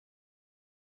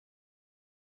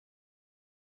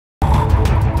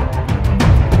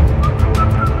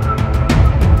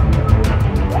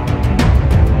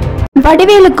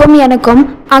வடிவேலுக்கும் எனக்கும்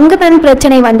அங்குதான்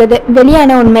பிரச்சனை வந்தது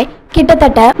வெளியான உண்மை.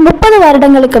 கிட்டத்தட்ட 30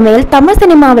 வருடங்களுக்கு மேல் தமிழ்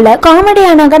சினிமாவில்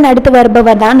காமெடியானாக நடித்து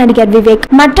வருபவர் தான் நடிகர் விவேக்.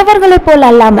 மற்றவர்களைப் போல்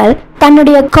அல்லாமல்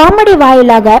தன்னுடைய காமெடி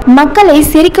வாயிலாக மக்களை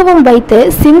சிரிக்கவும் வைத்து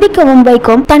சிந்திக்கவும்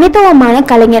வைக்கும் தனித்துவமான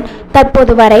கலைஞர்.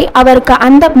 தற்போது வரை அவருக்கு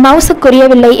அந்த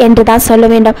மவுசுக்குரியவில்லை என்றுதான் சொல்ல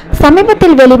வேண்டும்.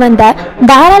 சமீபத்தில் வெளிவந்த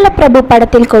தாராள பிரபு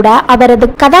படத்தில் கூட அவரது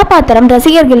கதாபாத்திரம்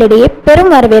ரசிகர்களிடையே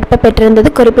பெரும் வரவேற்பு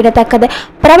பெற்றிருந்தது குறிப்பிடத்தக்கது.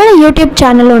 பிரபல யூடியூப்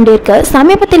சேனல் ஒன்றிற்கு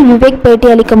சமீபத்தில் விவேக் பேட்டி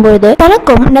அளிக்கும் பொழுது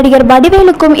தனக்கும் நடிகர்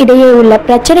வடிவேலுக்கும் இடையே உள்ள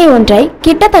பிரச்சனை ஒன்றை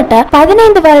கிட்டத்தட்ட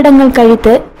 15 வருடங்கள்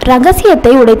கழித்து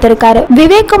ரகசியத்தை உடைத்திருக்காரு.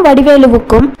 விவேக்கும்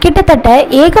வடிவேலுவுக்கும் கிட்டத்தட்ட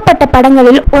ஏகப்பட்ட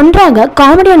படங்களில் ஒன்றாக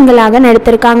காமெடியன்களாக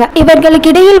நடித்திருக்காங்க. இவர்களுக்கு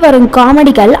இடையில் வரும்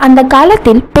காமெடிகள் அந்த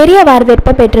காலத்தில் பெரிய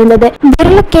வரவேற்பு பெற்றிருந்தது.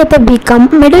 விரலுக்கேத்த வீக்கம்,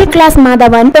 மிடில் கிளாஸ்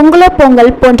மாதவன், பொங்கலோ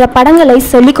பொங்கல் போன்ற படங்களை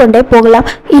சொல்லிக்கொண்டே போகலாம்.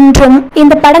 இன்றும்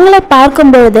இந்த படங்களை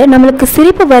பார்க்கும் பொழுது நம்மளுக்கு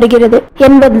சிரிப்பு வருகிறது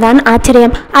என்பதுதான்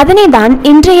ஆச்சரியம். அதனை தான்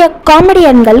இன்றைய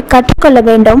காமெடியன்கள் கற்றுக்கொள்ள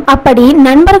வேண்டும். அப்படி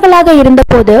நண்பர்களாக இருந்த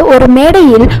போது ஒரு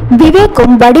மேடையில்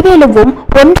விவேக்கும் வடிவேலுவும்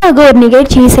ஒன்றாக ஒரு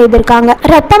நிகழ்ச்சியை செய்திருக்காங்க.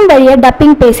 ரத்தம் வழிய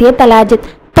டப்பிங் பேசிய தலா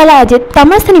அஜித்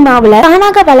தமிழ் சினிமாவில்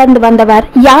தானாக வளர்ந்து வந்தவர்.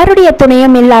 யாருடைய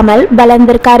துணையும் இல்லாமல்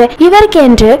வளர்ந்திருக்காரு. இவருக்கு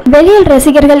என்று வெளியில்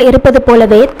ரசிகர்கள் இருப்பது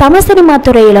போலவே தமிழ் சினிமா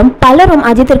துறையிலும் பலரும்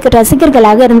அஜித்திற்கு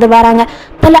ரசிகர்களாக இருந்து வராங்க.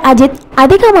 தலா அஜித்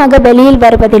அதிகமாக வெளியில்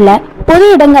வருவதில்லை. பொது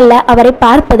இடங்கள்ல அவரை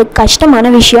பார்ப்பது கஷ்டமான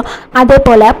விஷயம். அதே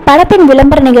போல படத்தின்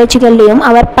விளம்பர நிகழ்ச்சிகளிலும்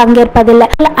அவர் பங்கேற்பதில்லை.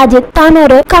 அஜித் தான்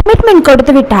ஒரு கமிட்மெண்ட்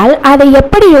கொடுத்து விட்டால் அதை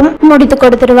எப்படியும் முடித்து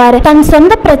கொடுத்துருவாரு. தன்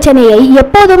சொந்த பிரச்சனையை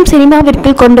எப்போதும்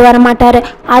சினிமாவிற்கு கொண்டு வர மாட்டாரு.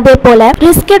 அதே போல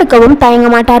ரிஸ்க் எடுக்கவும் தயங்க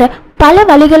மாட்டாரு. பல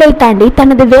வழிகளை தாண்டி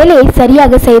தனது வேலையை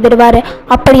சரியாக செய்திடுவாரு.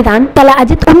 அப்படிதான் தலா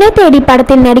அஜித் உன்னை தேடி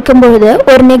படத்தில் நடிக்கும் பொழுது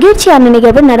ஒரு நெகிழ்ச்சியான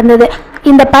நிகழ்வு நடந்தது.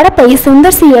 இந்த படத்தை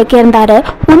சுந்தர் சி இயக்கியிருந்தாரு.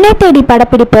 உன்னை தேடி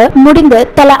படப்பிடிப்பு முடிந்து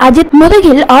தலா அஜித்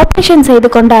முதுகில் ஆபரேஷன் செய்து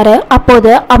கொண்டாரு.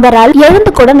 அப்போது அவரால்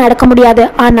எழுந்து கூட நடக்க முடியாது.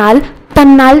 ஆனால்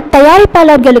தன்னால்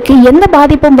தயாரிப்பாளர்களுக்கு எந்த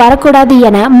பாதிப்பும் வரக்கூடாது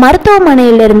என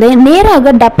மருத்துவமனையிலிருந்து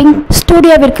நேராக டப்பிங்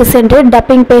ஸ்டுடியோவிற்கு சென்று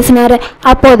டப்பிங் பேசினாரு.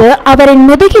 அப்போது அவரின்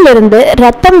முதுகிலிருந்து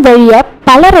ரத்தம் வழிய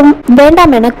பலரும்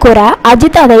வேண்டாம் என கூற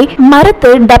அஜித் அதை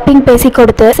மறுத்து டப்பிங் பேசி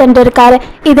கொடுத்து சென்றிருக்காரு.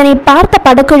 இதனை பார்த்த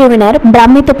படக்குழுவினர்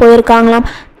பிரமித்து போயிருக்காங்களாம்.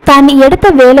 தான் எடுத்த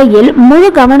வேலையில் முழு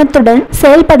கவனத்துடன்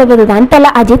செயல்படுவதுதான் தலா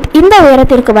அஜித் இந்த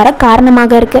உயரத்திற்கு வர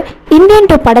காரணமாக இருக்கு. Indian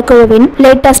 2 படக்குழுவின்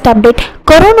latest update.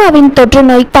 கொரோனாவின் தொற்று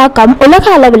நோய் தாக்கம் உலக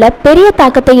அளவில் பெரிய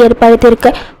தாக்கத்தை ஏற்படுத்தியிருக்கு.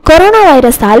 கொரோனா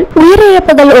வைரஸால்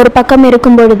உயிரிழப்புகள் ஒரு பக்கம்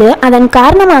இருக்கும் பொழுது அதன்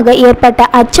காரணமாக ஏற்பட்ட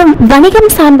அச்சம் வணிகம்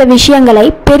சார்ந்த விஷயங்களை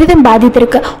பெரிதும்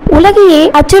பாதித்திருக்கு. உலகையே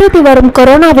அச்சுறுத்தி வரும்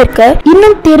கொரோனாவிற்கு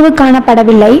இன்னும் தீர்வு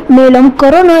காணப்படவில்லை. மேலும்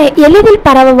கொரோனா எளிதில்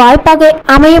பரவ வாய்ப்பாக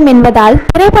அமையும் என்பதால்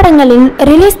திரைப்படங்களின்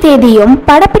ரிலீஸ் தேதியும்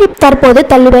படப்பிடிப்பு தற்போது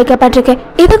தள்ளி வைக்கப்பட்டிருக்கு.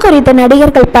 இது குறித்து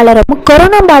நடிகர்கள் பலரும்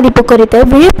கொரோனா பாதிப்பு குறித்து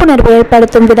விழிப்புணர்வு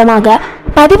ஏற்படுத்தும் விதமாக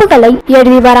பதிவுகளை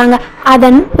எழுதி வராங்க.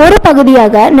 அதன் ஒரு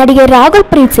பகுதியாக நடிகர் ராகுல்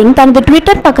பிரீத் சிங் தனது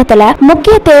ட்விட்டர் பக்கத்துல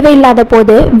முக்கிய தேவையில்லாத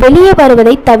போது வெளியே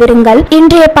வருவதை தவிருங்கள்.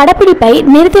 இன்றைய படப்பிடிப்பை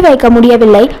நிறுத்தி வைக்க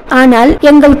முடியவில்லை. ஆனால்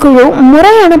எங்கள் குழு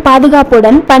முறையான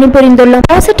பாதுகாப்புடன் பணிபுரிந்துள்ளோம்.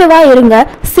 பாசிட்டிவா இருங்க,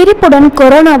 சிரிப்புடன்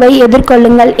கொரோனாவை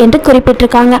எதிர்கொள்ளுங்கள் என்று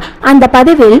குறிப்பிட்டிருக்காங்க. அந்த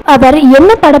பதிவில் அவர் என்ன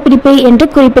படப்பிடிப்பு என்று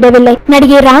குறிப்பிடவில்லை.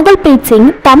 நடிகர் ராகுல் பிரீத்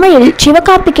சிங் தமிழில்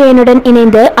சிவகார்த்திகேயனுடன்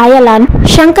இணைந்து அயலான்,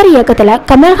 சங்கர் இயக்கத்துல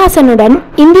கமல்ஹாசனுடன்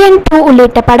இந்தியன் 2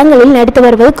 உள்ளிட்ட படங்களில் நடித்து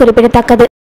வருவது குறிப்பிடத்தக்கது.